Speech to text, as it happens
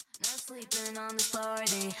Sleeping on this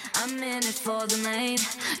party, I'm in it for the night.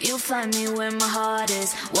 You'll find me where my heart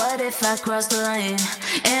is. What if I cross the line?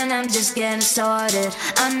 And I'm just getting started.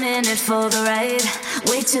 I'm in it for the ride.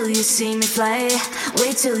 Wait till you see me fly.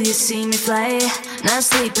 Wait till you see me fly. Not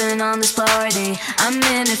sleeping on this party, I'm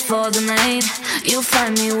in it for the night. You'll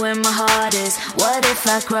find me where my heart is. What if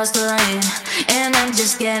I cross the line? And I'm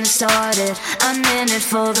just getting started. I'm in it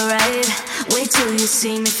for the ride. Wait till you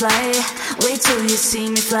see me fly. Wait till you see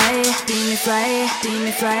me fly. See me fly, see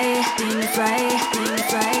me fly, see me fly, see me fly, see me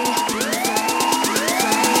fly.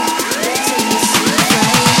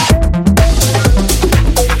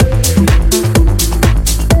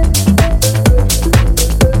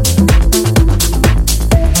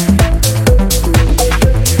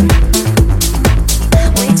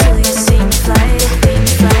 Wait till you see me fly. Wait till you see me fly, see me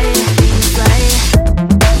fly, see me fly.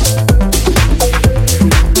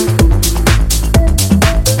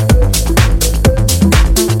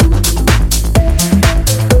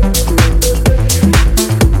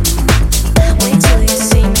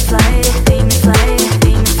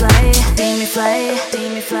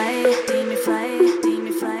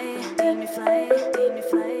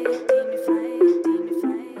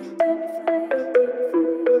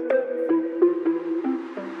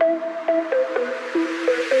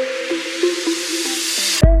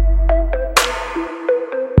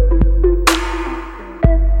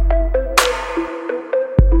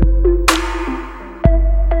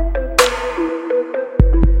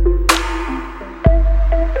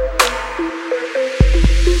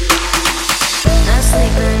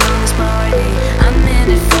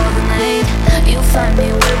 Find me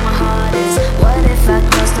where my heart is. What if I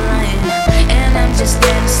cross the line? And I'm just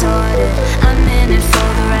getting started. I'm in it for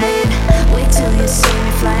the ride. Wait till you see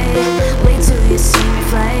me fly. Wait till you see me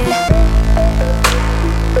fly.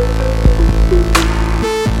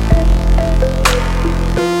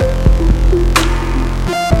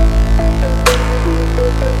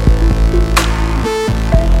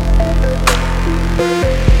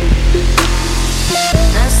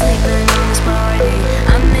 Not sleeping on this party,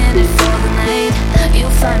 I'm in it for the night.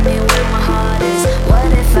 You'll find me where my heart is.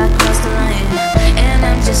 What if I cross the line? And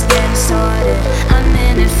I'm just getting started. I'm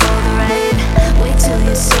in it for the ride. Wait till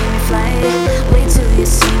you see me fly. Wait till you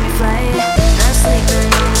see me fly. Not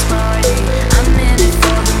sleeping on this party, I'm in it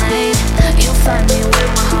for the night. You'll find me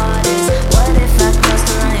where my heart is. What if I cross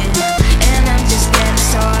the line? And I'm just getting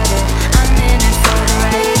started. I'm in it for the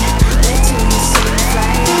ride. Wait till you see me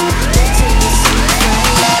fly. Wait till you see me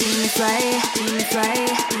fly. See me fly. See me fly.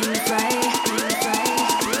 See me fly.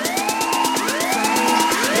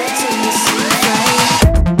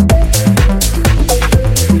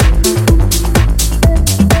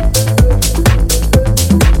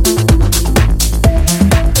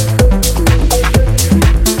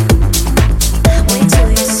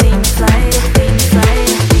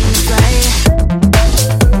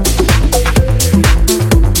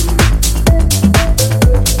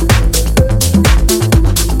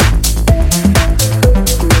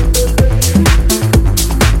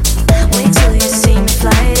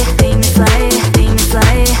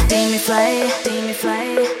 Fly.